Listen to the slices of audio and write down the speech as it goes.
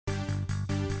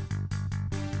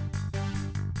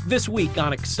This week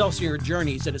on Excelsior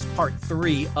Journeys, it is part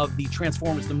 3 of the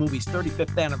Transformers the Movie's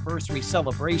 35th anniversary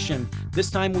celebration.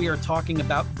 This time we are talking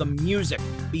about the music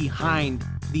behind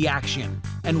the action.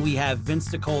 And we have Vince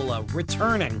DiCola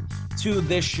returning to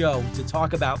this show to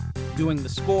talk about doing the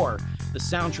score, the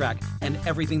soundtrack, and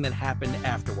everything that happened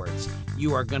afterwards.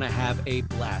 You are going to have a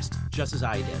blast, just as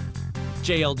I did.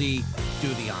 JLD, do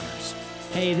the honors.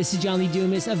 Hey, this is John Lee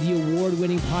Dumas of the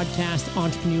award-winning podcast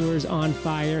Entrepreneurs on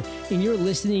Fire, and you're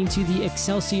listening to the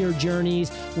Excelsior Journeys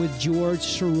with George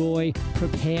Soroy.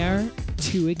 Prepare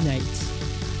to ignite.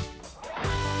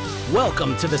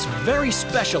 Welcome to this very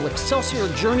special Excelsior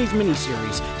Journeys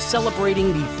miniseries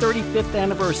celebrating the 35th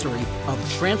anniversary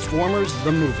of Transformers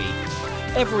the Movie.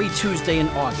 Every Tuesday in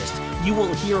August, you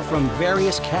will hear from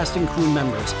various cast and crew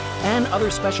members and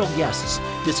other special guests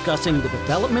discussing the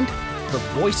development, the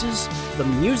voices, the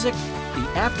music,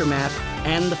 the aftermath,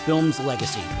 and the film's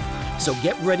legacy. So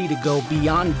get ready to go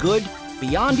beyond good,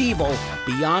 beyond evil,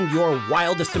 beyond your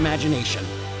wildest imagination.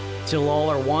 Till all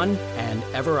are one and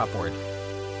ever upward.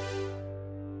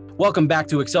 Welcome back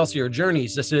to Excelsior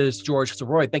Journeys. This is George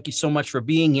Soroy. Thank you so much for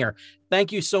being here.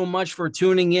 Thank you so much for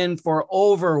tuning in for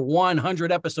over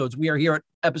 100 episodes. We are here at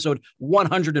episode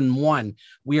 101.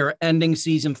 We are ending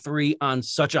season 3 on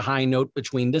such a high note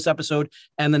between this episode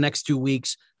and the next 2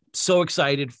 weeks. So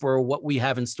excited for what we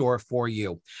have in store for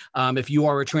you. If you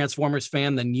are a Transformers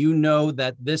fan, then you know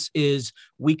that this is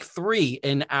week 3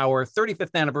 in our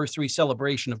 35th anniversary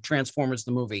celebration of Transformers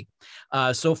the Movie.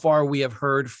 So far, we have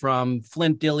heard from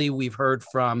Flint Dille. We've heard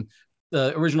from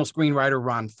the original screenwriter,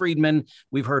 Ron Friedman.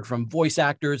 We've heard from voice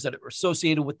actors that are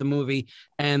associated with the movie.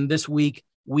 And this week,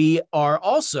 we are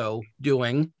also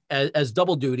doing, as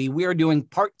double duty, we are doing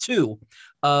part 2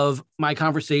 of my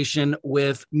conversation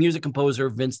with music composer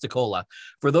Vince DiCola.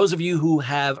 For those of you who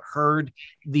have heard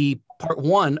the part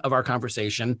 1 of our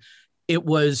conversation, it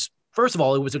was, first of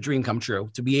all, it was a dream come true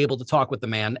to be able to talk with the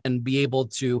man and be able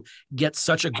to get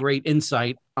such a great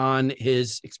insight on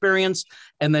his experience,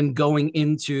 and then going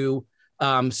into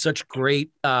such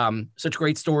great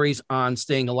stories on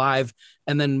staying alive,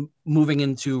 and then moving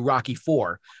into Rocky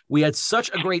IV. We had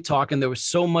such a great talk, and there was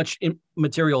so much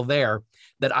material there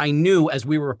that I knew as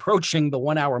we were approaching the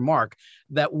 1 hour mark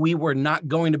that we were not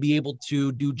going to be able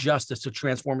to do justice to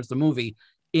Transformers the Movie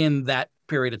in that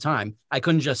period of time. I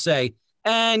couldn't just say,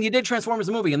 and you did Transformers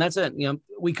the Movie and that's it. You know,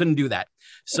 we couldn't do that.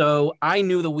 So I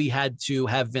knew that we had to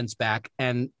have Vince back,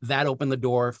 and that opened the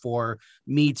door for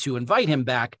me to invite him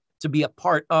back to be a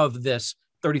part of this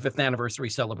 35th anniversary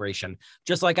celebration.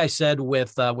 Just like I said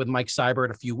with Mike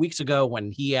Seibert a few weeks ago,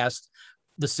 when he asked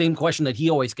the same question that he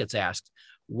always gets asked: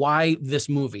 why this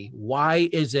movie? Why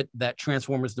is it that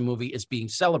Transformers the Movie is being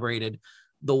celebrated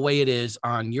the way it is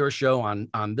on your show,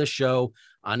 on this show,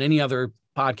 on any other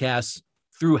podcasts,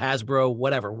 through Hasbro,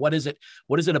 whatever? What is it?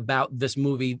 What is it about this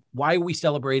movie? Why are we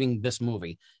celebrating this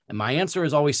movie? And my answer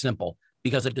is always simple: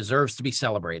 because it deserves to be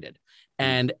celebrated.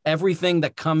 And everything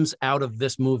that comes out of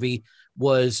this movie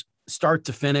was, start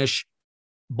to finish,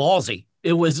 ballsy.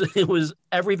 It was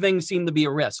everything seemed to be a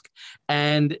risk.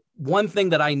 And one thing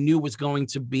that I knew was going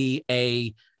to be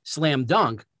a slam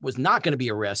dunk, was not going to be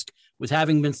a risk, was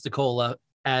having Vince DiCola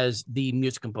as the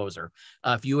music composer.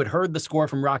 If you had heard the score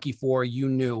from Rocky IV, you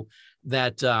knew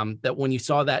that that when you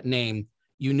saw that name,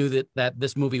 you knew that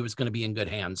this movie was going to be in good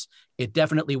hands. It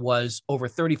definitely was. Over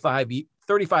 35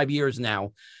 years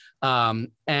now.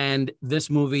 And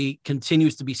this movie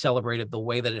continues to be celebrated the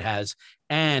way that it has.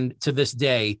 And to this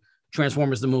day,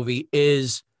 Transformers the Movie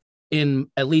is,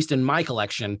 at least in my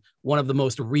collection, one of the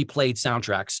most replayed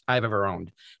soundtracks I've ever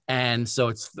owned. And so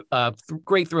it's a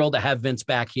great thrill to have Vince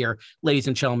back here. Ladies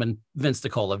and gentlemen, Vince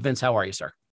DiCola. Vince, how are you,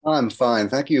 sir? I'm fine.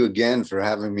 Thank you again for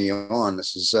having me on.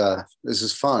 This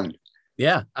is fun.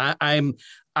 Yeah, I'm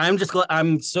just glad.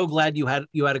 I'm so glad you had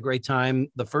a great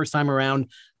time the first time around.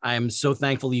 I'm so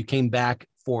thankful you came back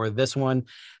for this one,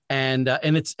 and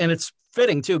it's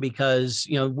fitting too, because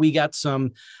you know we got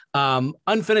some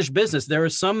unfinished business. There are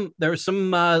some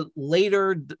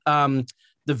later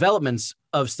developments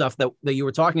of stuff that you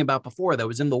were talking about before that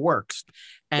was in the works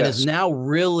and Yes. has now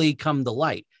really come to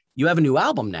light. You have a new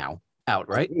album now out,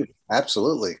 right?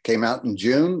 Absolutely. Came out in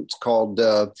June. It's called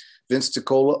Vince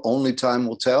DiCola, Only Time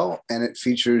Will Tell. And it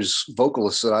features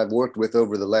vocalists that I've worked with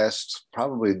over the last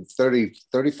probably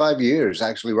 35 years,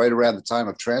 actually right around the time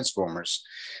of Transformers.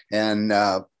 And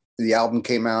the album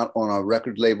came out on a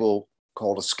record label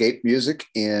called Escape Music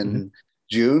in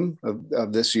June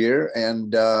of this year.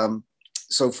 And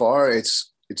so far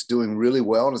it's doing really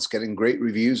well, and it's getting great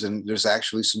reviews. And there's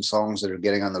actually some songs that are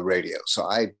getting on the radio. So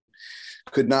I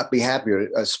could not be happier,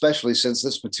 especially since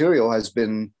this material has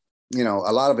been, you know,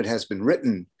 a lot of it has been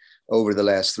written over the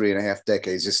last 3.5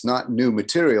 decades. It's not new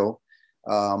material,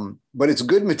 but it's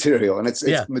good material, and it's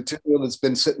material that's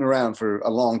been sitting around for a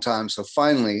long time. So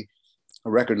finally, a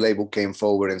record label came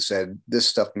forward and said, this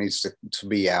stuff needs to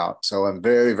be out. So I'm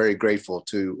very, very grateful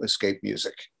to Escape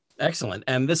Music. Excellent.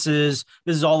 And this is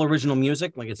all original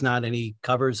music? Like, it's not any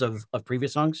covers of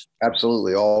previous songs?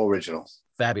 Absolutely, all original.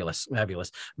 Fabulous.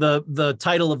 The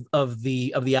title of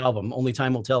the album, Only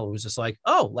Time Will Tell, was just like,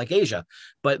 oh, like Asia.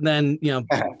 But then,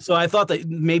 so I thought that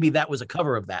maybe that was a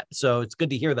cover of that. So it's good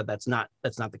to hear that that's not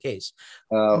the case.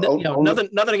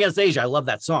 Nothing against Asia. I love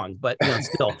that song, but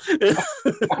still,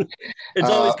 it's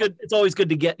always good. It's always good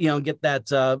to get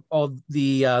that all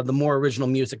the more original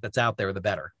music that's out there, the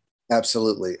better.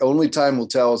 Absolutely. Only Time Will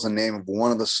Tell is the name of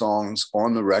one of the songs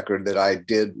on the record that I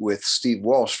did with Steve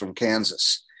Walsh from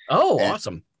Kansas. Oh,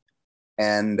 awesome.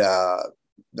 And the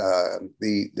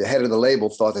head of the label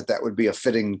thought that would be a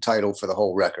fitting title for the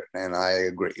whole record, and I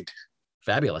agreed.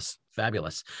 Fabulous.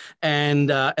 And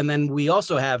then we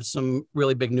also have some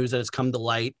really big news that has come to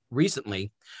light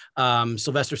recently.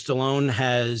 Sylvester Stallone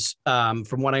has,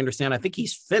 from what I understand, I think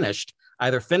he's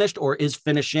either finished or is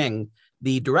finishing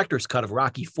the director's cut of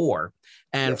Rocky IV.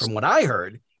 And from what I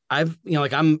heard, I'm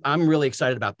really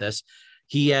excited about this.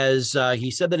 He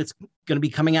said that it's going to be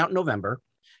coming out in November.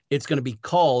 It's going to be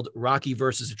called Rocky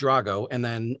versus Drago. And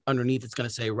then underneath it's going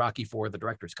to say Rocky IV, the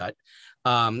director's cut.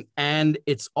 And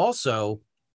it's also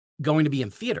going to be in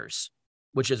theaters,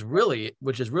 which is really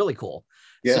cool.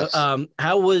 Yes. So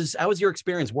how was your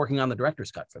experience working on the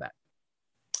director's cut for that?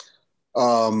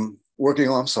 Working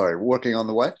on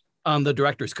the what? On the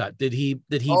director's cut. Did he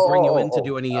bring you in to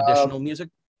do any additional music?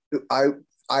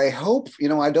 I hope,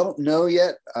 I don't know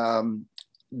yet.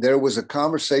 There was a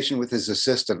conversation with his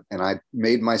assistant, and I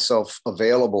made myself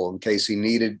available in case he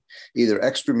needed either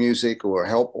extra music or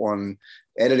help on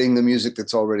editing the music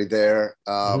that's already there.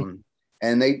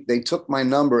 And they took my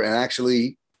number, and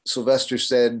actually Sylvester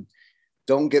said,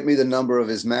 don't get me the number of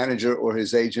his manager or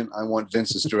his agent. I want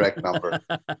Vince's direct number.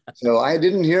 So I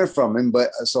didn't hear from him,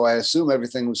 so I assume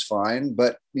everything was fine.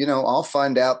 But, I'll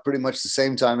find out pretty much the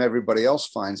same time everybody else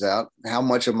finds out how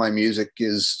much of my music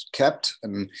is kept.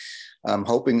 And I'm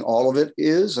hoping all of it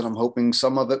is, and I'm hoping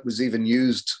some of it was even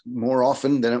used more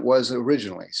often than it was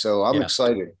originally. So I'm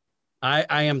excited.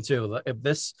 I am too.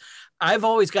 I've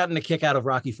always gotten a kick out of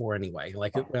Rocky IV anyway.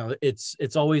 Like,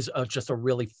 it's always just a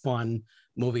really fun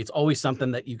movie. It's always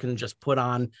something that you can just put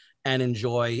on and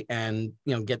enjoy, and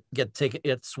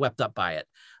get swept up by it.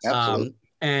 Absolutely.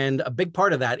 And a big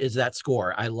part of that is that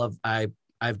score.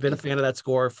 I've been a fan of that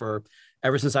score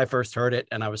ever since I first heard it,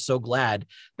 and I was so glad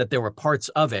that there were parts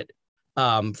of it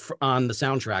on the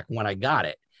soundtrack when I got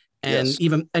it. And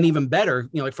even better,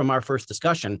 like from our first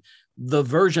discussion, the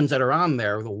versions that are on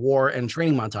there, the war and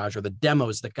training montage, are the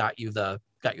demos that got you the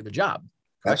job.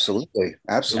 Absolutely.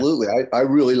 Yeah. I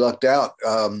really lucked out.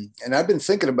 And I've been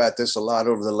thinking about this a lot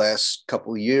over the last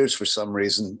couple of years. For some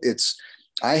reason,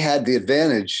 I had the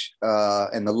advantage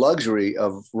and the luxury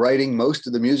of writing most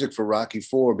of the music for Rocky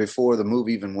IV before the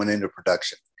movie even went into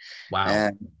production. Wow.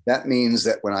 And that means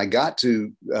that when I got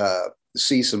to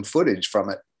see some footage from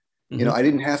it, I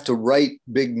didn't have to write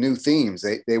big new themes.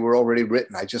 They were already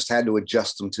written. I just had to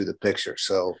adjust them to the picture.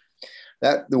 So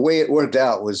the way it worked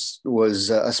out was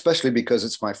especially because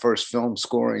it's my first film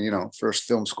score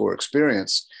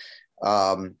experience.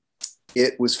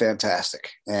 It was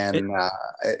fantastic, and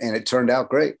it turned out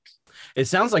great. It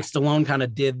sounds like Stallone kind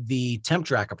of did the temp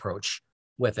track approach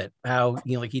with it. How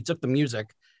he took the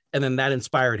music, and then that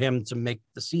inspired him to make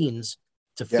the scenes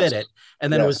to fit it,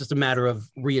 and then it was just a matter of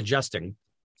readjusting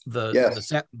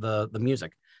the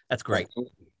music. That's great.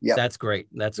 Yeah, that's great.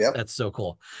 That's so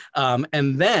cool.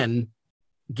 And then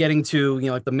getting to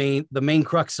like the main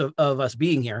crux of us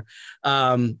being here,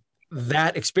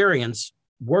 that experience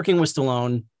working with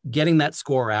Stallone, getting that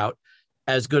score out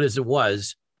as good as it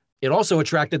was, it also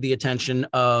attracted the attention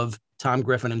of Tom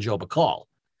Griffin and Joe Bacall.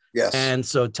 Yes. And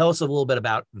so tell us a little bit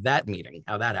about that meeting,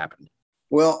 how that happened.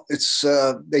 Well,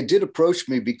 they did approach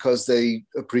me because they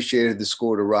appreciated the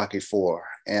score to Rocky IV,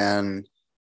 and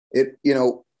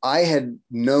I had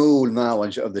no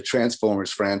knowledge of the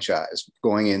Transformers franchise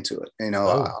going into it.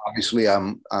 Obviously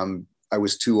I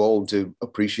was too old to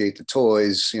appreciate the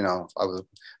toys.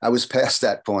 I was past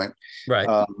that point.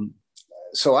 Right.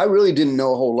 So I really didn't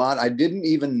know a whole lot. I didn't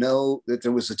even know that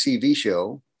there was a TV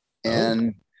show.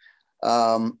 And,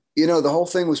 the whole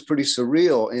thing was pretty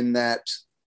surreal in that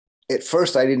at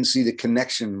first I didn't see the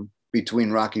connection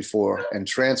between Rocky IV and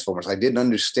Transformers. I didn't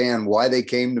understand why they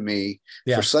came to me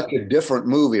for such a different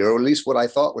movie, or at least what I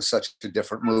thought was such a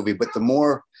different movie. But the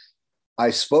more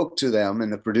I spoke to them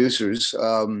and the producers,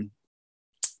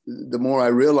 the more I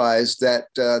realized that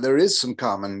there is some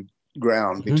common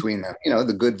ground between them,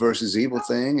 the good versus evil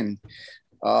thing. And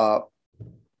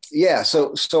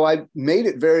so I made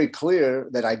it very clear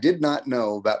that I did not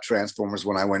know about Transformers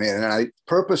when I went in. And I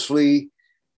purposely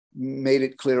made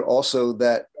it clear also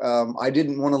that I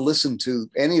didn't want to listen to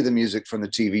any of the music from the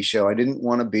TV show. I didn't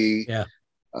want to be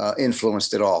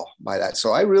influenced at all by that.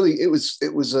 So I really, it was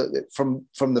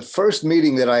from the first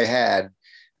meeting that I had,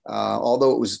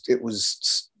 although it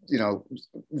was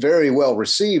very well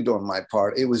received on my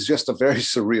part, it was just a very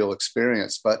surreal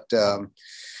experience. But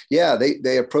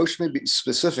they approached me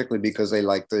specifically because they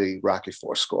liked the Rocky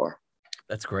IV score.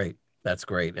 That's great.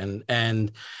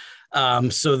 And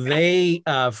so they,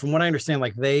 from what I understand,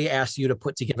 like they asked you to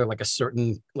put together like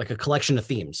a collection of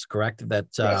themes, correct? That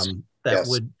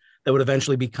would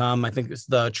eventually become, I think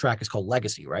the track is called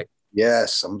Legacy, right?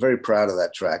 Yes, I'm very proud of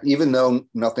that track, even though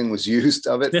nothing was used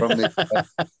of it from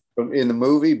in the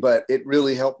movie, but it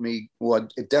really helped me.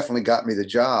 It definitely got me the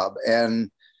job.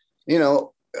 And,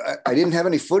 I didn't have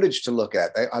any footage to look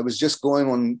at. I was just going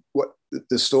on what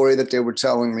the story that they were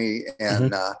telling me.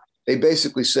 And they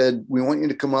basically said, we want you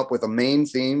to come up with a main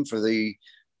theme for the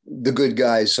good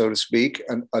guys, so to speak,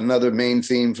 another main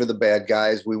theme for the bad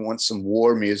guys. We want some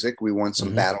war music. We want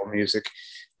some battle music.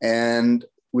 And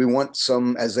we want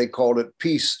some, as they called it,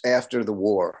 peace after the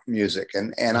war music.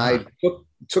 And I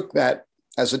took that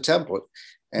as a template.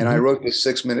 And I wrote this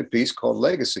 6-minute piece called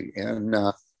Legacy. And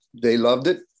they loved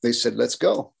it. They said, let's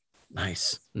go.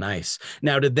 Nice.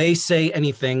 Now, did they say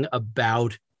anything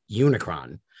about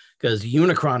Unicron? Because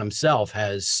Unicron himself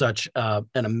has such an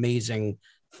amazing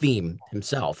theme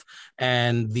himself.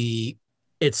 And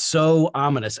it's so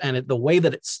ominous. And the way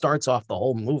that it starts off the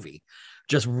whole movie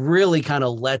just really kind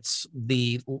of lets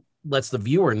the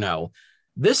viewer know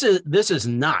this is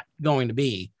not going to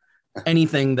be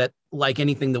anything that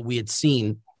we had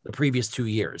seen the previous 2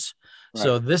 years. Right.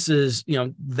 So this is,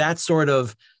 that sort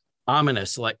of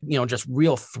ominous, just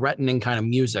real threatening kind of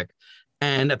music.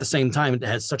 And at the same time, it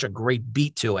has such a great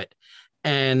beat to it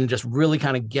and just really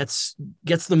kind of gets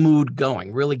the mood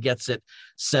going, really gets it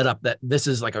set up that this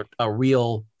is like a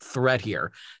real threat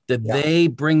here. Did they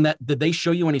bring that? Did they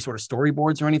show you any sort of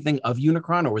storyboards or anything of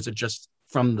Unicron, or was it just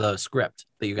from the script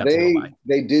that you got to go by?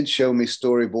 They did show me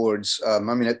storyboards.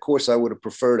 Of course, I would have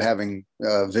preferred having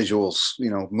visuals,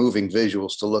 moving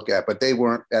visuals to look at, but they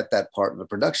weren't at that part of the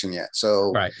production yet.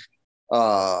 So, right.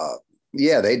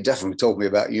 They definitely told me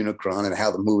about Unicron and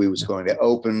how the movie was going to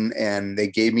open. And they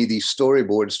gave me these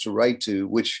storyboards to write to,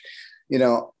 which,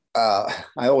 I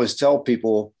always tell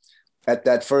people at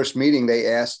that first meeting, they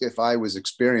asked if I was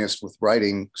experienced with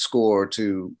writing score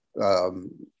to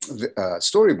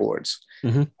storyboards.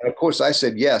 And of course I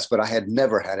said yes, but I had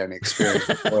never had any experience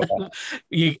before that.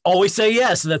 You always say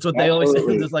yes. That's what they always say.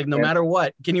 It's like, no matter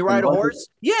what. Can you ride a horse?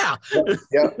 Yeah.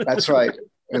 Yeah, that's right.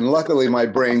 And luckily my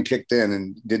brain kicked in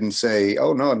and didn't say,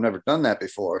 oh no, I've never done that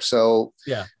before. So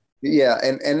yeah.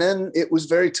 And then it was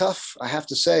very tough. I have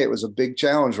to say it was a big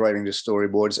challenge writing the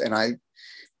storyboards. And I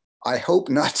hope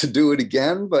not to do it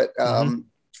again, but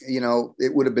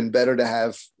it would have been better to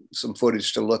have some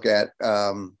footage to look at.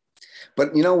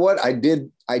 But you know what? I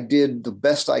did the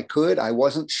best I could. I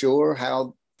wasn't sure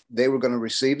how they were going to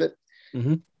receive it.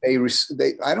 I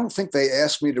don't think they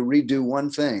asked me to redo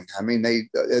one thing. I mean,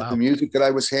 the music that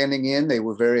I was handing in, they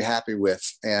were very happy with.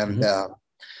 And,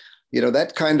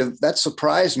 that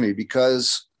surprised me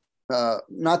because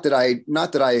not that I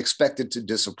expected to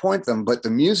disappoint them, but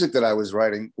the music that I was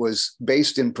writing was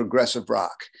based in progressive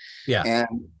rock. Yeah.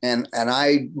 And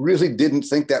I really didn't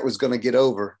think that was going to get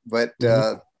over, but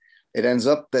it ends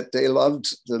up that they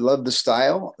loved the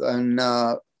style and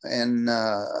the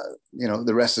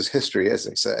rest is history, as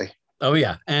they say. Oh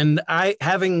yeah. And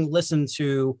having listened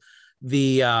to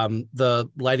the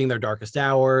Lighting Their Darkest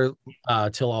Hour,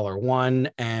 Till All Are One,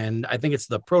 and I think it's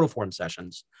the Protoform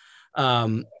sessions.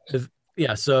 So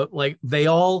like they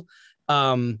all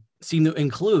seem to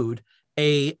include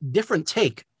a different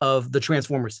take of the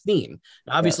Transformers theme.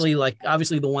 Obviously,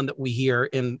 obviously the one that we hear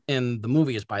in the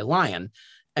movie is by Lion.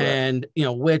 Right. And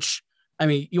which, I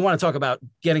mean, you want to talk about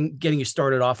getting you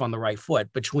started off on the right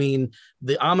foot between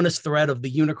the ominous threat of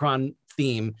the Unicron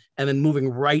theme and then moving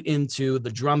right into the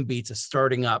drum beats of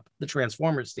starting up the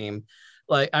Transformers theme.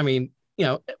 Like, I mean,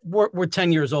 we're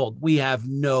 10 years old. We have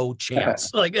no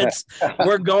chance. Like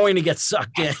we're going to get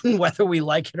sucked in whether we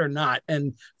like it or not.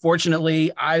 And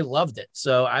fortunately I loved it.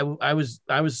 So I was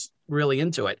really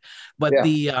into it, but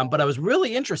but I was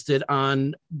really interested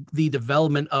on the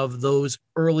development of those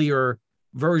earlier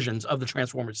versions of the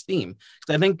Transformers theme.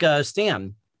 I think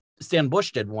Stan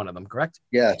Bush did one of them, correct?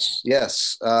 Yes.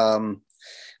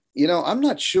 I'm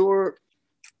not sure.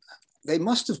 They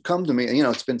must have come to me.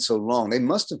 It's been so long. They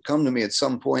must have come to me at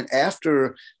some point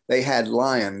after they had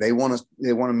Lion. They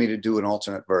wanted me to do an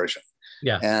alternate version.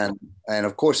 Yeah. And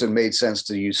of course, it made sense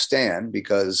to use Stan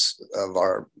because of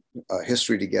our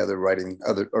history together, writing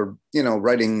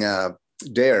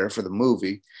Dare for the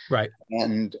movie. Right.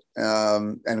 And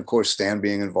of course, Stan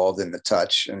being involved in The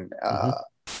Touch. And,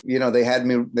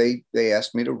 they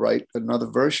asked me to write another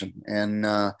version.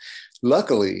 And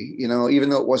luckily, even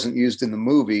though it wasn't used in the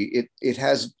movie, it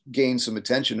has gained some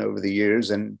attention over the years.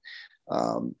 And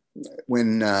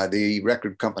when the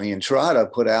record company Entrada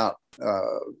put out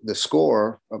the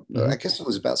score, I guess it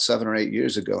was about 7 or 8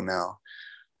 years ago now,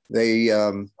 they,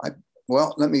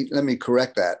 let me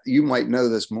correct that. You might know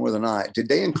this more than I. Did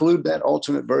they include that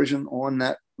alternate version on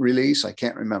that release? I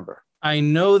can't remember. I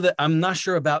know that I'm not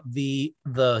sure about the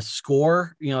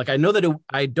score. I know that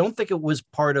I don't think it was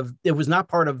not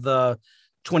part of the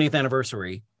 20th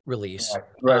anniversary release.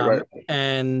 Right.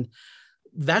 And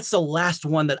that's the last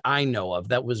one that I know of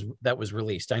that was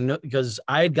released. I know because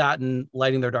I had gotten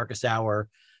Lighting Their Darkest Hour,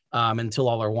 Until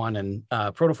All Are One, and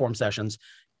Protoform Sessions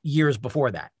years before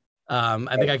that.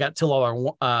 I think I got Till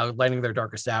All Are Lighting Their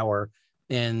Darkest Hour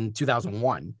in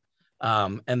 2001,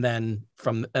 and then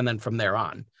from there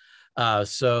on.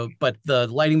 But the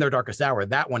Lighting Their Darkest Hour,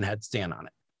 that one had Stan on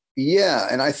it. Yeah,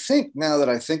 and I think now that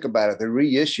I think about it, the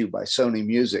reissue by Sony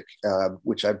Music,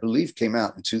 which I believe came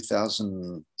out in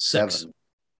 2007.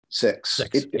 Six. I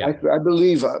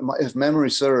believe, if memory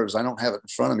serves, I don't have it in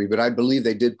front of me, but I believe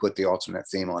they did put the alternate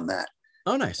theme on that.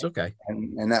 Oh, nice. Okay.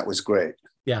 And that was great.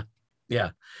 Yeah.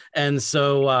 And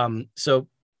so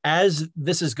as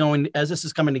this is coming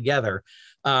together,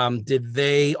 did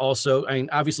they also? I mean,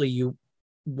 obviously you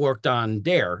worked on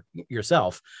Dare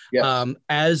yourself. Yes.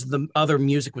 As the other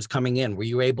music was coming in, were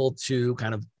you able to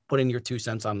kind of put in your 2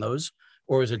 cents on those,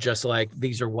 or was it just like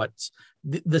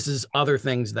this is other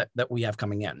things that we have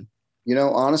coming in?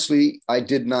 Honestly, I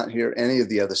did not hear any of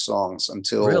the other songs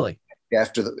until really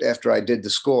after I did the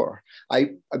score.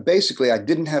 I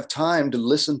didn't have time to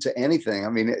listen to anything. I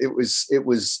mean, it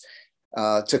was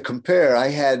to compare. I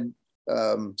had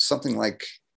something like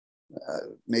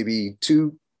maybe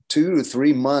 2 to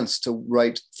 3 months to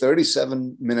write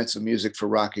 37 minutes of music for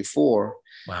Rocky IV.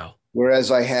 Wow.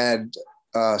 Whereas I had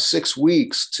 6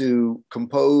 weeks to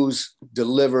compose,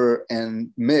 deliver,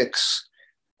 and mix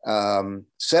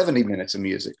 70 minutes of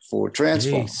music for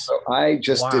Transform. Jeez. So I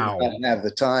just did not have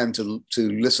the time to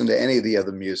listen to any of the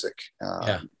other music.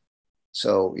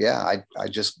 So yeah, I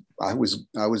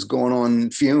was going on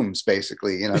fumes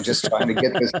basically, just trying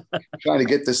to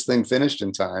get this thing finished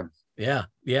in time. Yeah.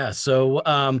 So,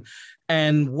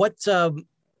 and what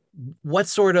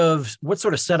sort of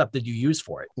setup did you use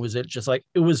for it? Was it just like,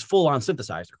 it was full on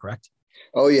synthesizer, correct?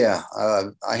 Oh yeah.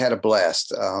 I had a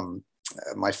blast.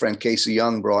 My friend Casey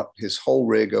Young brought his whole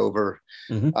rig over.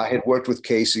 Mm-hmm. I had worked with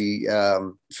Casey,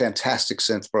 fantastic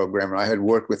synth programmer. I had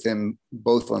worked with him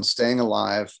both on Staying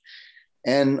Alive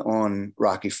and on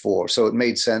Rocky IV. So it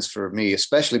made sense for me,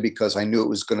 especially because I knew it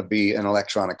was going to be an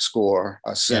electronic score,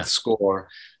 a synth score.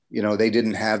 They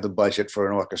didn't have the budget for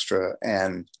an orchestra.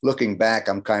 And looking back,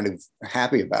 I'm kind of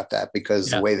happy about that because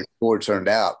the way the score turned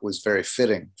out was very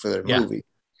fitting for the movie.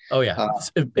 Oh yeah.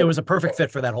 It was a perfect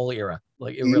fit for that whole era.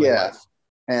 Like it really was.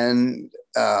 And,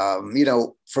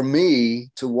 for me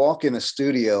to walk in a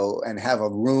studio and have a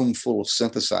room full of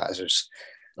synthesizers,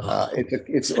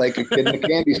 it's like a kid in a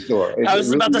candy store. I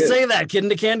was about to say that, kid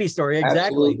in a candy store. Exactly.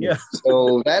 Absolutely. Yeah.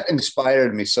 So that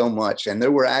inspired me so much. And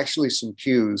there were actually some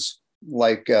cues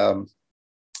like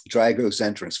Drago's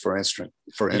entrance, for instance,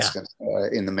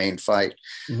 in the main fight,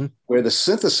 mm-hmm. where the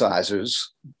synthesizers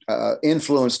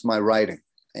influenced my writing.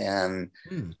 And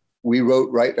I wrote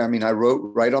right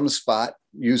on the spot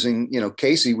using,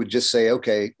 Casey would just say,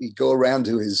 okay, he'd go around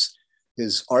to his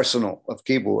arsenal of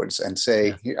keyboards and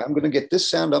say, I'm going to get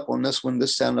this sound up on this one,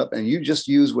 this sound up, and you just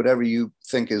use whatever you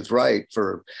think is right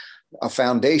for a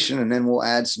foundation, and then we'll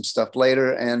add some stuff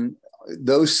later. And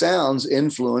those sounds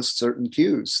influenced certain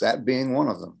cues, that being one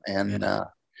of them. And I'm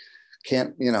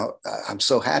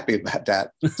so happy about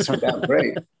that. It turned out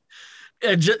great.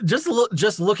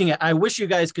 Just looking at, I wish you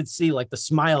guys could see like the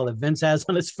smile that Vince has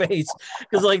on his face,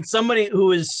 because like somebody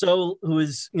who is so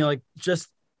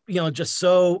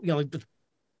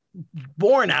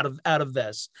born out of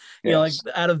this,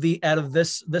 out of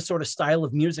this sort of style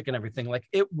of music and everything. Like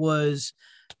it was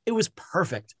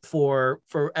perfect for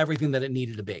everything that it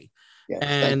needed to be. Yes,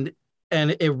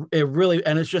 and it really,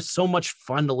 and it's just so much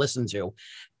fun to listen to.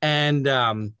 And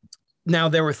now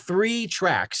there were 3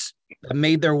 tracks that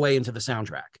made their way into the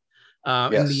soundtrack.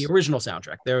 in the original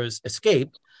soundtrack. There was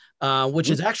Escape, which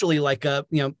is actually like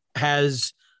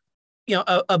has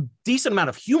a decent amount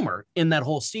of humor in that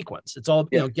whole sequence. It's all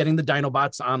getting the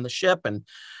Dinobots on the ship, and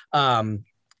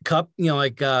Kup,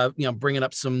 bringing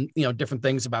up some different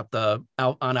things about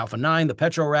on Alpha 9, the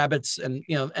Petro Rabbits,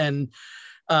 and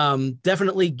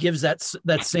definitely gives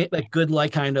that good,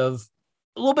 like, kind of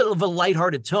a little bit of a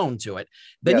lighthearted tone to it.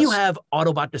 Then you have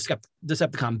Autobot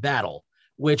Decepticon Battle,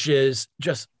 which is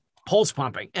just pulse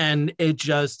pumping, and it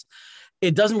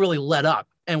doesn't really let up,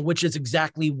 and which is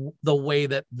exactly the way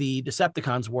that the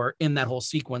Decepticons were in that whole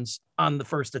sequence on the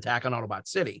first attack on Autobot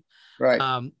City.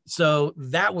 Right. So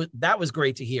that was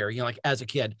great to hear, like, as a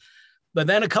kid. But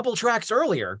then a couple tracks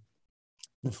earlier,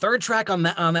 the third track on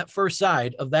that first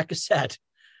side of that cassette,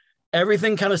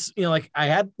 everything kind of, like, I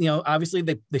had, obviously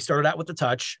they started out with the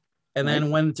Touch and then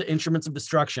went to Instruments of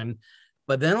Destruction,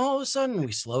 but then all of a sudden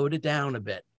we slowed it down a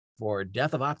bit for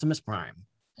Death of Optimus Prime.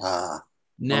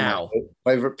 Now,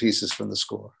 favorite pieces from the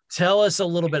score. Tell us a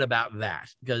little bit about that,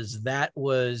 because that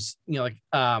was,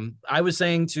 I was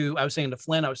saying to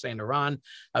Flynn, I was saying to Ron,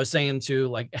 I was saying to,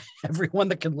 like, everyone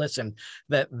that can listen,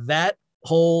 that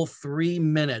whole 3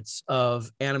 minutes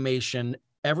of animation,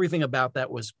 everything about that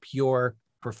was pure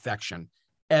perfection.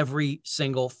 Every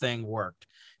single thing worked,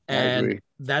 and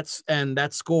that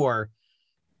score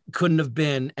couldn't have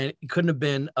been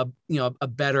a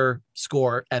better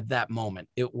score at that moment.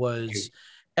 It was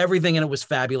everything, and it was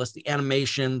fabulous. The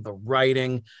animation, the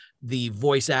writing, the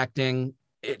voice acting,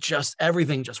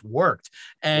 everything just worked.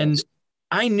 And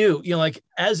I knew, like,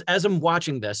 as I'm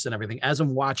watching this and everything, as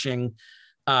I'm watching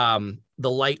the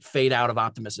light fade out of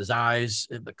Optimus's eyes,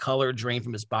 the color drain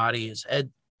from his body, his head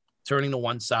turning to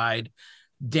one side,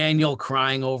 Daniel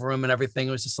crying over him and everything.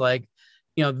 It was just like,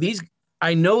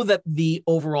 I know that the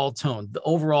overall tone, the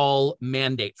overall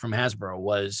mandate from Hasbro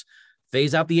was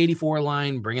phase out the 84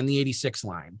 line, bring in the 86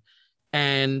 line.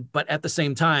 But at the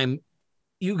same time,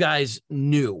 you guys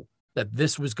knew that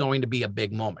this was going to be a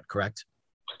big moment, correct?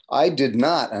 I did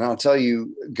not. And I'll tell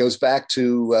you, it goes back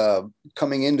to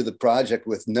coming into the project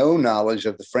with no knowledge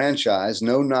of the franchise,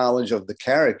 no knowledge of the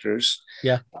characters.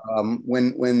 Yeah.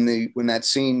 When that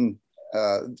scene,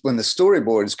 when the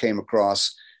storyboards came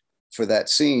across for that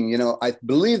scene, I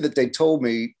believe that they told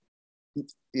me,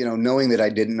 knowing that I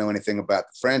didn't know anything about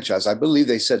the franchise, I believe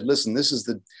they said, listen, this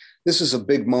is a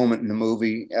big moment in the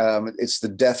movie. It's the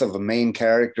death of a main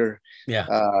character. Yeah.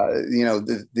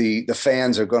 The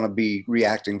fans are going to be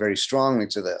reacting very strongly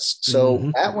to this. So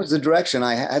that was the direction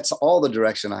I had. That's all the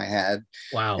direction I had.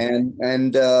 Wow.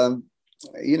 And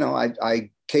I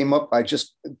came up, I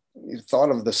just thought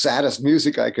of the saddest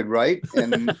music I could write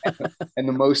and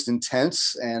the most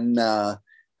intense. And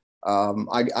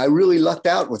I really lucked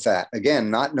out with that. Again,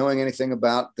 not knowing anything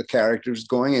about the characters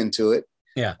going into it.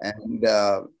 Yeah. And,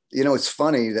 it's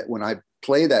funny that when I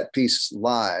play that piece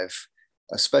live,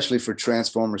 especially for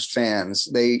Transformers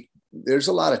fans, there's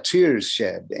a lot of tears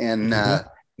shed. And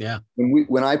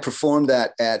when I performed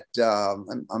that at,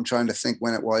 I'm trying to think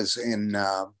when it was in,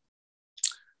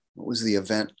 what was the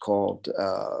event called?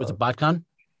 Was it BotCon?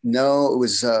 No, it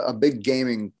was a big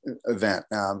gaming event.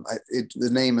 The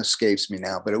name escapes me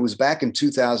now, but it was back in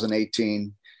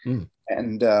 2018.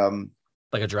 And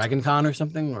like a Dragon Con or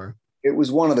something, or? It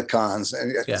was one of the cons.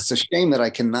 It's a shame that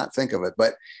I cannot think of it.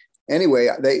 But anyway,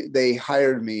 they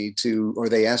hired me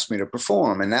they asked me to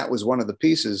perform, and that was one of the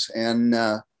pieces. And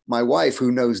my wife,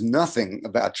 who knows nothing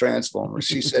about Transformers,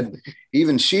 she said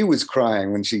even she was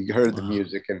crying when she heard the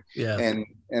music.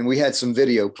 And we had some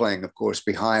video playing, of course,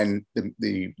 behind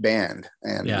the band.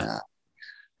 And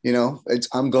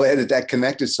I'm glad that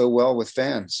connected so well with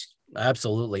fans.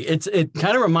 Absolutely. It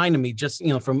kind of reminded me, just,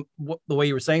 from the way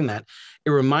you were saying that, it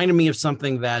reminded me of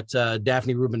something that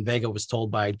Daphne Rubin Vega was told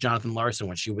by Jonathan Larson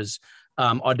when she was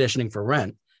auditioning for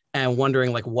Rent and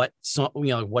wondering, like, what song,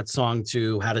 what song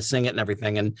how to sing it and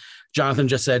everything. And Jonathan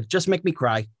just said, just make me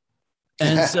cry.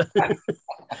 And so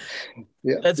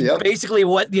that's basically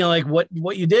what,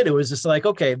 what you did. It was just like,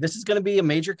 okay, this is going to be a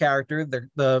major character.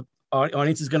 The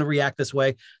audience is going to react this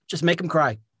way. Just make them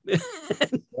cry.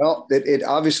 Well, it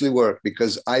obviously worked,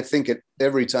 because I think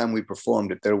every time we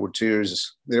performed it, there were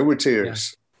tears.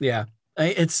 Yeah.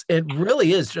 It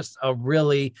really is just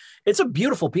it's a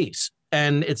beautiful piece.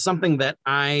 And it's something that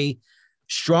I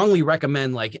strongly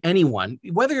recommend, like, anyone,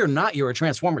 whether or not you're a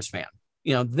Transformers fan,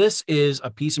 this is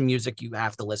a piece of music you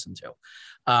have to listen to,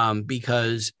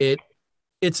 because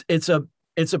it's a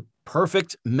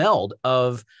perfect meld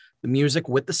of the music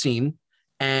with the scene.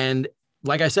 And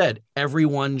like I said,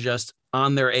 everyone just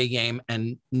on their A game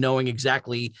and knowing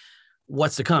exactly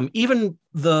what's to come. Even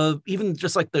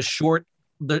just like the short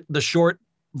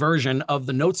version of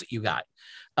the notes that you got.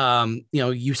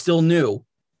 You still knew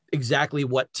exactly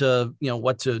what to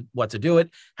do it,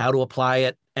 how to apply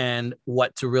it, and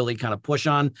what to really kind of push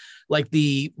on, like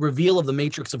the reveal of the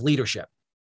matrix of leadership.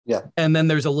 Yeah. And then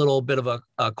there's a little bit of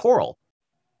a choral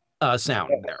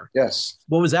sound there. Yes.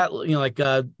 What was that?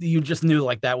 You just knew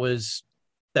like that was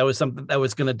something that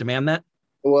was going to demand that.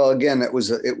 Well, again, it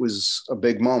was a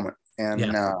big moment,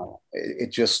 and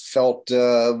it just felt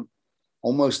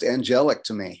almost angelic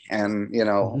to me. And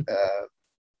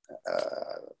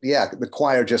the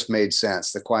choir just made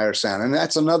sense. The choir sound, and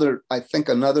that's another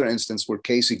instance where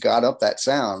Casey got up that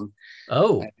sound.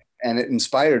 Oh, and it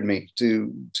inspired me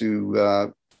to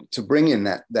bring in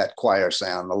that choir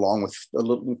sound along with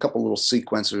a couple little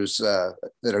sequencers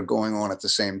that are going on at the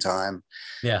same time.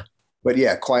 Yeah. But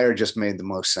yeah, choir just made the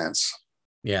most sense.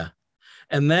 Yeah.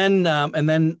 And then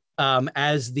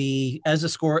as the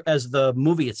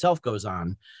movie itself goes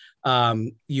on,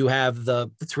 you have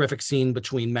the terrific scene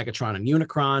between Megatron and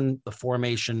Unicron, the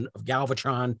formation of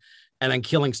Galvatron, and then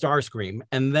killing Starscream.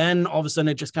 And then all of a sudden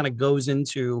it just kind of goes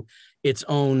into its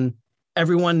own.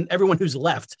 Everyone who's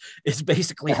left is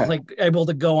basically like able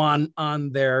to go on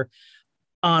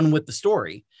with the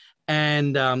story.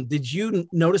 And did you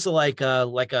notice like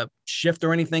a shift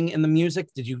or anything in the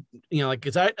music? Did you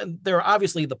there are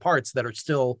obviously the parts that are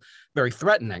still very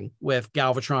threatening with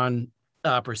Galvatron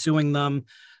pursuing them,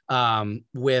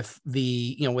 with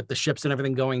the ships and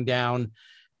everything going down,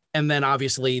 and then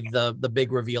obviously the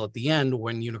big reveal at the end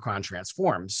when Unicron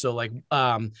transforms. So like,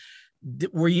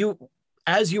 were you,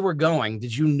 as you were going,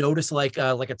 did you notice like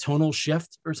a tonal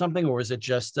shift or something, or was it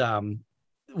just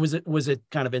was it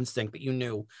kind of instinct that you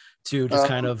knew to just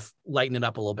kind of lighten it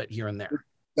up a little bit here and there?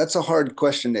 That's a hard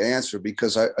question to answer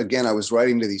because I was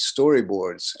writing to these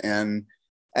storyboards, and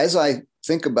as I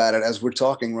think about it, as we're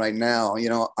talking right now,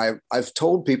 I've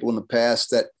told people in the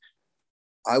past that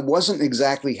I wasn't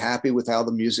exactly happy with how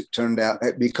the music turned out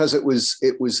because it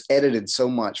was edited so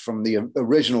much from the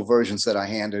original versions that I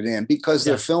handed in because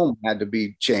their film had to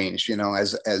be changed,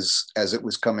 as it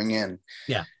was coming in.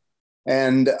 Yeah.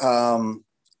 And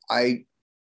I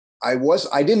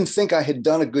didn't think I had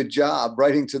done a good job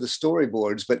writing to the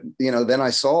storyboards, but then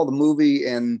I saw the movie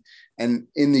and in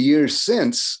the years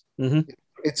since,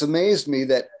 it's amazed me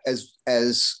that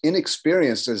as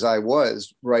inexperienced as I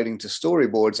was writing to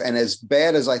storyboards and as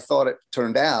bad as I thought it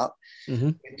turned out,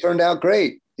 it turned out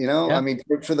great. I mean,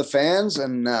 for the fans.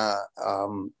 And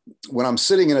when I'm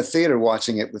sitting in a theater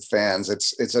watching it with fans,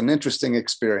 it's an interesting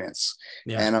experience.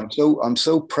 Yeah. And I'm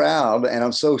so proud and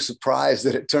I'm so surprised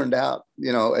that it turned out,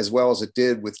 as well as it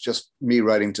did with just me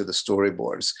writing to the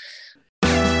storyboards.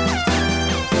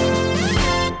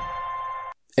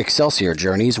 Excelsior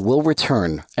Journeys will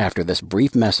return after this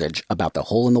brief message about the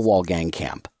Hole in the Wall Gang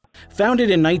Camp. Founded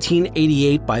in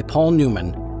 1988 by Paul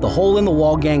Newman, the Hole in the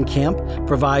Wall Gang Camp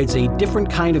provides a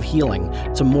different kind of healing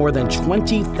to more than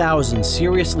 20,000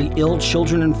 seriously ill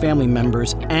children and family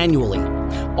members annually,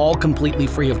 all completely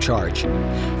free of charge.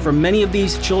 For many of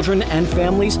these children and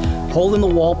families, Hole in the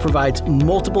Wall provides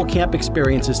multiple camp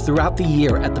experiences throughout the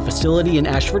year at the facility in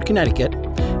Ashford, Connecticut,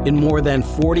 in more than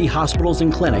 40 hospitals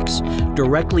and clinics,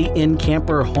 directly in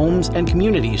camper homes and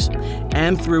communities,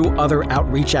 and through other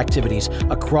outreach activities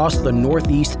across the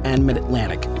Northeast and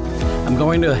Mid-Atlantic. I'm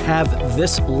going to have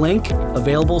this link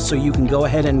available so you can go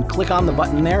ahead and click on the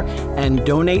button there and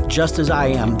donate just as I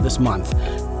am this month.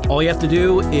 All you have to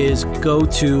do is go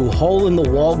to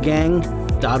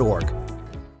holeinthewallgang.org.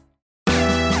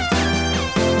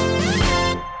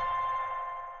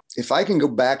 If I can go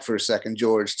back for a second,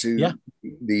 George, to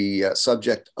the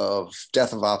subject of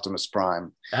Death of Optimus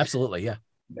Prime. Absolutely, yeah.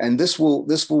 And this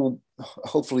will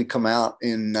hopefully come out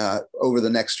in over the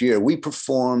next year. We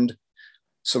performed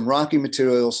some Rocky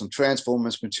material, some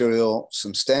Transformers material,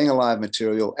 some Staying Alive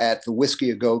material at the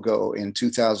Whiskey A Go-Go in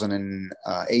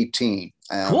 2018.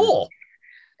 Cool.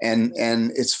 And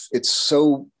it's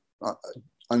so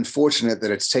unfortunate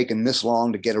that it's taken this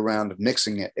long to get around to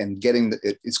mixing it and getting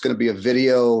it's going to be a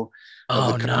video.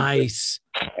 Oh, nice.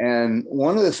 And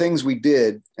one of the things we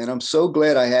did, and I'm so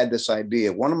glad I had this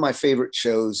idea. One of my favorite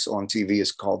shows on TV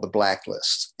is called The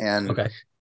Blacklist. And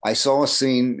I saw a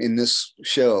scene in this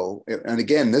show. And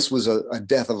again, this was a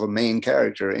death of a main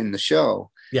character in the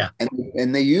show. Yeah.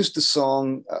 And they used the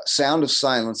song Sound of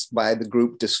Silence by the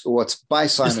group, it's by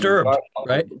Simon. Disturbed,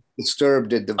 right?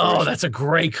 Disturbed did the version. Oh, that's a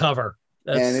great cover.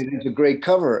 And it is a great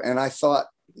cover. And I thought,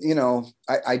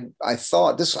 I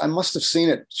thought this, I must have seen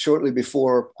it shortly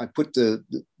before I put the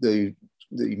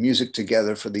music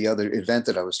together for the other event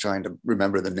that I was trying to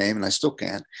remember the name, and I still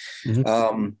can't.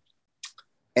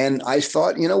 And I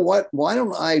thought, you know what? Why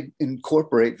don't I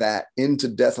incorporate that into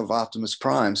Death of Optimus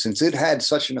Prime, since it had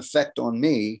such an effect on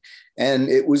me, and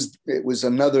it was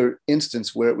another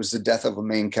instance where it was the death of a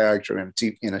main character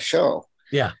in a show.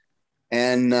 Yeah.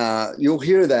 And you'll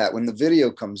hear that when the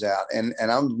video comes out, and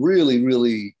I'm really,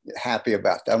 really happy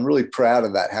about that. I'm really proud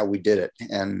of that, how we did it,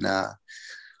 and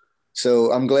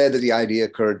so I'm glad that the idea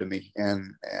occurred to me,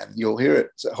 and you'll hear it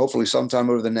hopefully sometime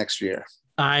over the next year.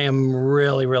 I am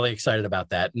really, really excited about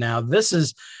that. Now, this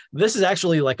is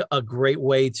actually like a great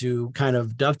way to kind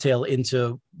of dovetail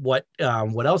into what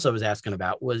else I was asking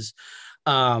about was,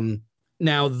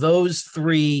 now those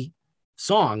 3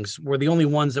 songs were the only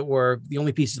ones that were the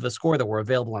only pieces of the score that were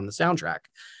available on the soundtrack.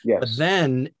 Yes. But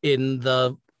then in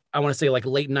the, I want to say like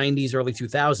late 90s, early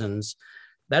 2000s,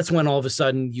 that's when all of a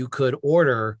sudden you could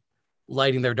order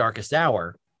Lighting Their Darkest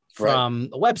Hour from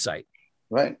a website.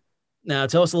 Right. Now,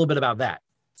 tell us a little bit about that,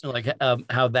 like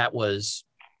how that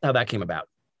came about.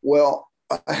 Well,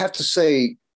 I have to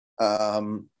say,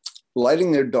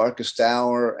 Lighting Their Darkest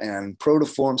Hour and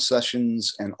Protoform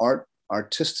Sessions and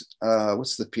artistic,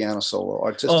 what's the piano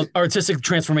solo? Artistic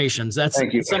Transformations. That's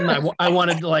something I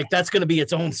wanted, like, that's going to be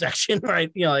its own section,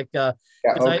 right? You know, like, yeah,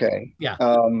 okay.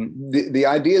 The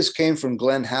ideas came from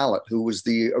Glenn Hallett, who was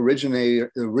the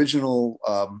original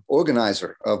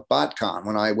organizer of BotCon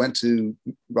when I went to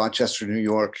Rochester, New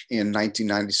York in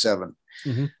 1997.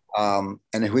 Mm-hmm.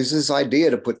 And it was his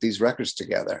idea to put these records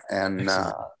together. And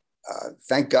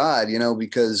thank God, you know,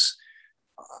 because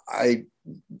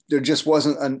there just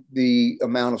wasn't the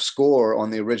amount of score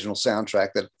on the original soundtrack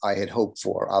that I had hoped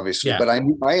for, obviously. Yeah. But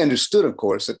I understood, of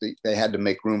course, that they had to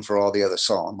make room for all the other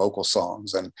vocal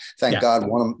songs. And thank God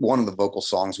one of the vocal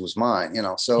songs was mine, you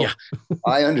know. So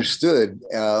I understood,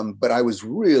 but I was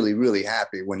really, really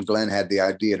happy when Glenn had the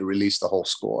idea to release the whole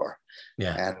score.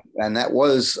 Yeah. And that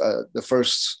was the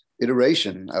first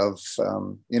iteration of,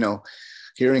 you know,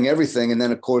 hearing everything. And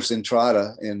then, of course,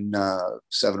 Entrada in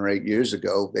 7 or 8 years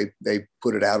ago, they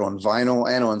put it out on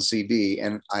vinyl and on CD,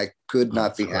 and I could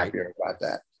not be happier about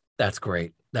that. That's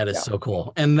great. That is so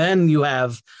cool. And then you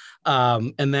have,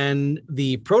 and then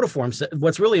the Protoform.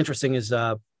 What's really interesting is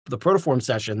the Protoform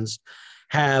sessions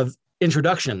have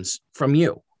introductions from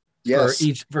you. Yes.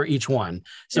 For each one.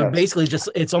 So basically, just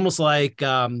it's almost like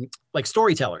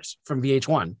storytellers from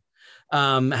VH1.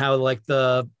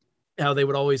 How they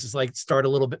would always just like start a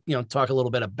little bit, you know, talk a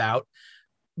little bit about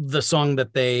the song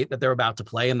that they're about to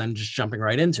play, and then just jumping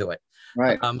right into it.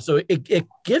 Right. So it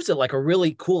gives it like a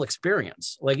really cool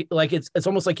experience. Like it's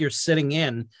almost like you're sitting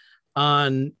in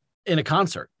a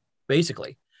concert,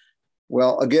 basically.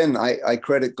 Well, again, I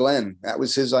credit Glenn. That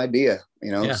was his idea,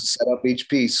 you know, to set up each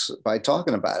piece by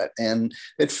talking about it. And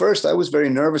at first I was very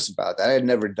nervous about that. I had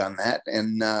never done that.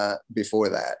 And before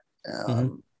that,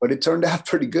 but it turned out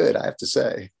pretty good, I have to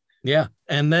say. Yeah.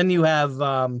 And then you have,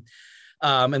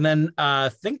 and then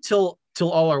think Till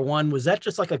All Are One. Was that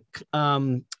just like a,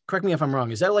 correct me if I'm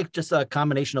wrong, is that like just a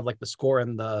combination of like the score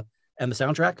and the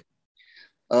soundtrack?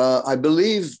 I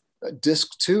believe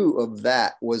disc 2 of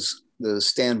that was the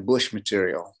Stan Bush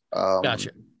material.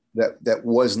 Gotcha. That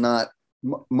was not,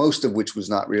 most of which was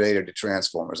not related to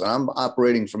Transformers. And I'm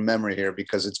operating from memory here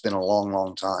because it's been a long,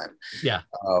 long time. Yeah.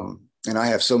 And I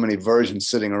have so many versions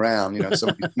sitting around, you know, so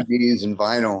many CDs and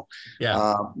vinyl.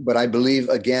 Yeah. But I believe,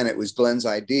 again, it was Glenn's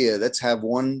idea. Let's have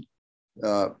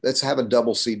a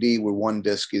double CD where one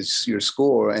disc is your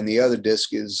score and the other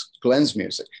disc is Glenn's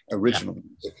music, original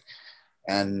music.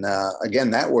 And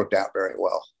again, that worked out very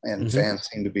well. And fans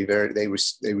seem to be they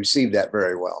received that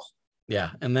very well. Yeah.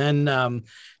 And then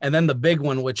the big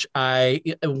one, which as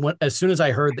soon as I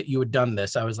heard that you had done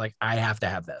this, I was like, I have to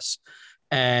have this.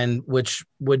 And which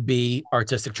would be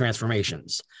Artistic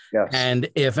Transformations. Yes. And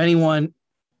if anyone,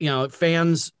 you know,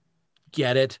 fans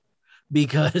get it,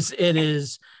 because it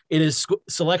is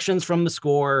selections from the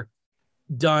score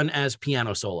done as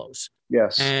piano solos.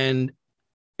 Yes. And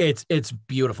it's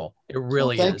beautiful. It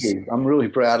really is. Thank you. I'm really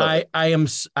proud of it. I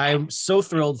am so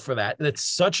thrilled for that. It's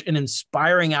such an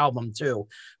inspiring album too,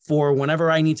 for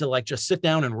whenever I need to like just sit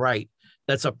down and write.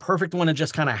 That's a perfect one to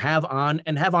just kind of have on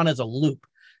as a loop.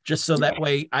 Just so that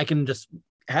way I can just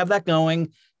have that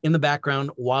going in the background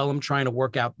while I'm trying to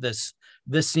work out this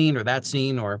scene or that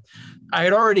scene. Or I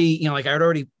had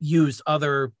already used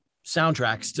other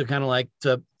soundtracks to kind of like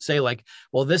to say like,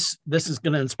 well, this is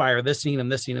going to inspire this scene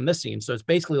and this scene and this scene. So it's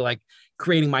basically like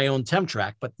creating my own temp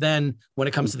track. But then when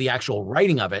it comes to the actual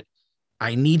writing of it,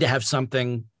 I need to have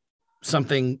something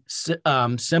simple,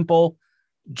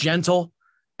 gentle,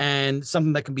 and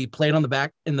something that can be played in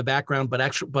the background,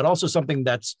 but also something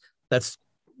that's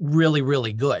really,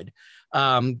 really good.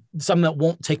 something that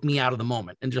won't take me out of the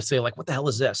moment and just say like, what the hell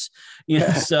is this?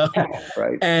 So,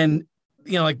 right. And,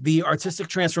 like the Artistic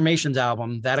Transformations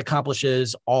album that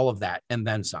accomplishes all of that and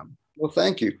then some. Well,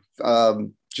 thank you.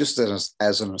 Just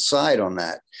as an aside on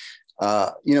that,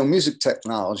 music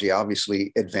technology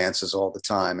obviously advances all the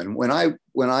time. And when I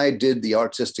did the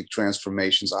Artistic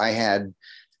Transformations, I had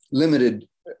limited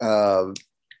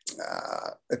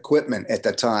equipment at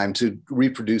that time to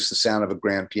reproduce the sound of a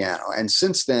grand piano. And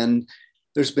since then,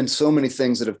 there's been so many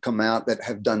things that have come out that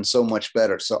have done so much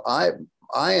better. So I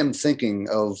am thinking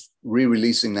of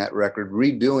re-releasing that record,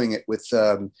 redoing it with,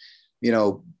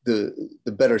 the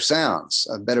better sounds,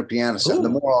 a better piano sound, the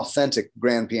more authentic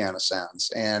grand piano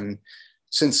sounds. And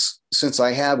since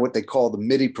I have what they call the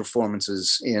MIDI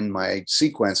performances in my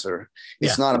sequencer,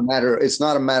 it's not a matter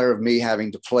of me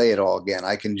having to play it all again.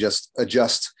 I can just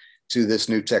adjust to this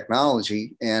new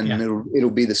technology, and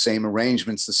it'll be the same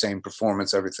arrangements, the same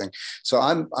performance, everything. So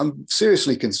I'm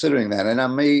seriously considering that, and I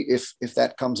may, if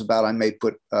that comes about, I may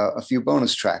put a few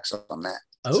bonus tracks on that.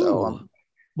 Oh, so,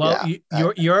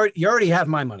 you already have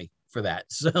my money for that.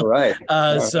 So right.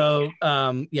 So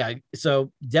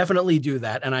definitely do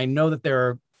that. And I know that there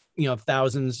are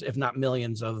thousands, if not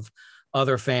millions, of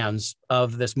other fans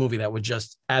of this movie that would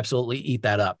just absolutely eat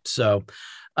that up. So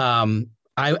I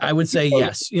would say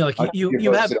yes. You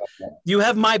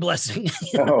have my blessing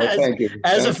thank you.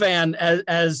 As a fan,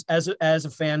 as a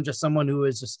fan, just someone who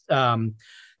is just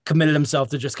committed himself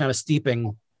to just kind of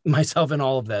steeping myself in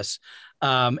all of this.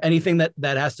 Anything that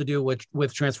has to do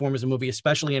with Transformers the movie,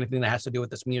 especially anything that has to do with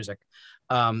this music,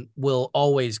 will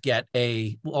always get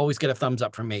a thumbs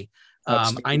up from me.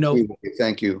 I know.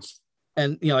 Thank you.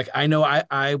 And I know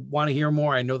I want to hear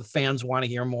more. I know the fans want to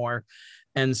hear more.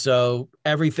 And so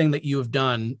everything that you have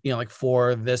done,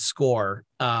 for this score,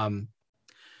 as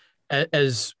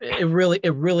it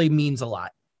really means a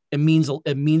lot. It means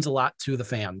a lot to the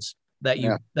fans that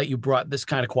you brought this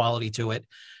kind of quality to it,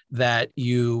 that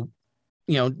you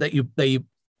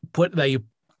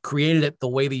created it the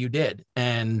way that you did.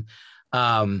 And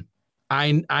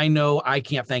I know I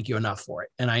can't thank you enough for it.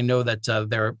 And I know that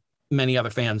there are many other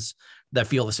fans that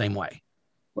feel the same way.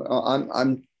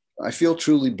 Well, I feel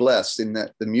truly blessed in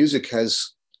that the music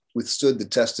has withstood the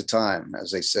test of time, as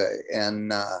they say.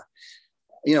 And,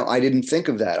 I didn't think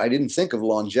of that. I didn't think of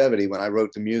longevity when I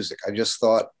wrote the music. I just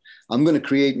thought, I'm going to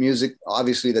create music,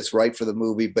 obviously, that's right for the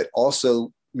movie, but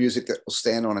also music that will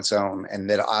stand on its own and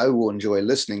that I will enjoy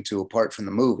listening to apart from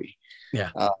the movie.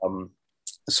 Yeah.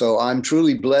 So I'm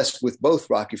truly blessed with both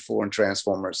Rocky IV and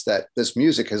Transformers, that this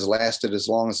music has lasted as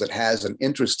long as it has, and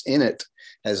interest in it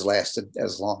has lasted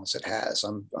as long as it has.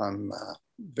 I'm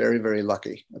very, very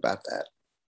lucky about that.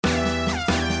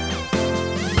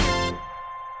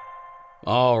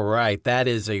 All right, that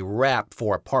is a wrap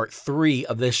for part 3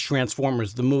 of this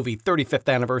Transformers the Movie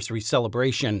 35th anniversary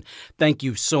celebration. Thank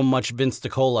you so much, Vince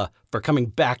DiCola, for coming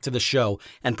back to the show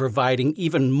and providing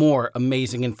even more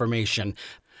amazing information.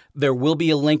 There will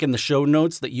be a link in the show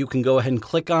notes that you can go ahead and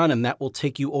click on, and that will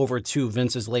take you over to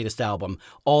Vince's latest album.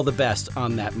 All the best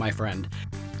on that, my friend.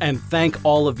 And thank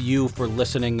all of you for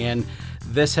listening in.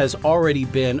 This has already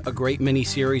been a great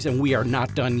mini-series, and we are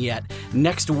not done yet.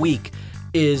 Next week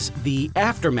is the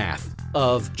aftermath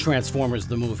of Transformers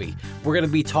the Movie. We're going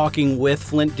to be talking with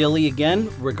Flint Dille again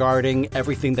regarding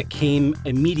everything that came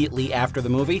immediately after the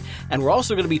movie. And we're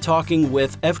also going to be talking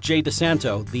with F.J.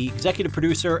 DeSanto, the executive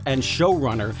producer and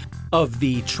showrunner of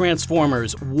the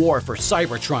Transformers War for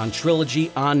Cybertron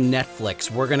trilogy on Netflix.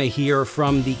 We're going to hear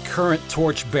from the current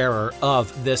torchbearer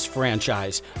of this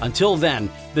franchise. Until then,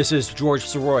 this is George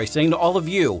Soroy saying to all of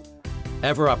you,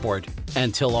 ever upward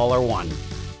until all are one.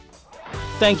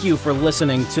 Thank you for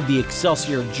listening to the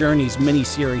Excelsior Journeys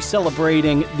miniseries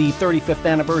celebrating the 35th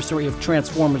anniversary of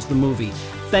Transformers the Movie.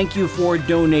 Thank you for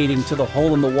donating to the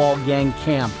Hole in the Wall Gang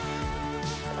Camp.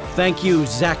 Thank you,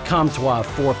 Zach Comtois,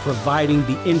 for providing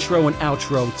the intro and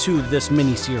outro to this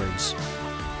miniseries.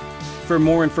 For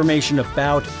more information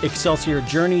about Excelsior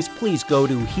Journeys, please go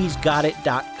to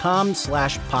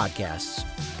he'sgotit.com/podcasts.